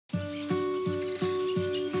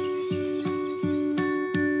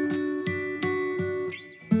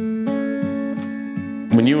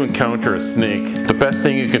When you encounter a snake, the best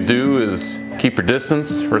thing you can do is keep your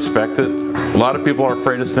distance, respect it. A lot of people are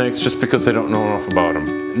afraid of snakes just because they don't know enough about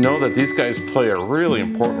them. Know that these guys play a really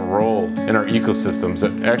important role in our ecosystems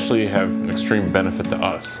that actually have an extreme benefit to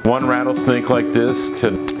us. One rattlesnake like this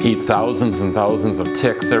could eat thousands and thousands of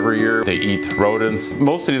ticks every year. They eat rodents.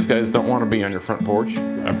 Most of these guys don't want to be on your front porch.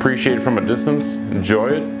 Appreciate it from a distance, enjoy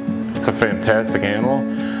it. It's a fantastic animal,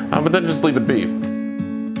 but then just leave it be.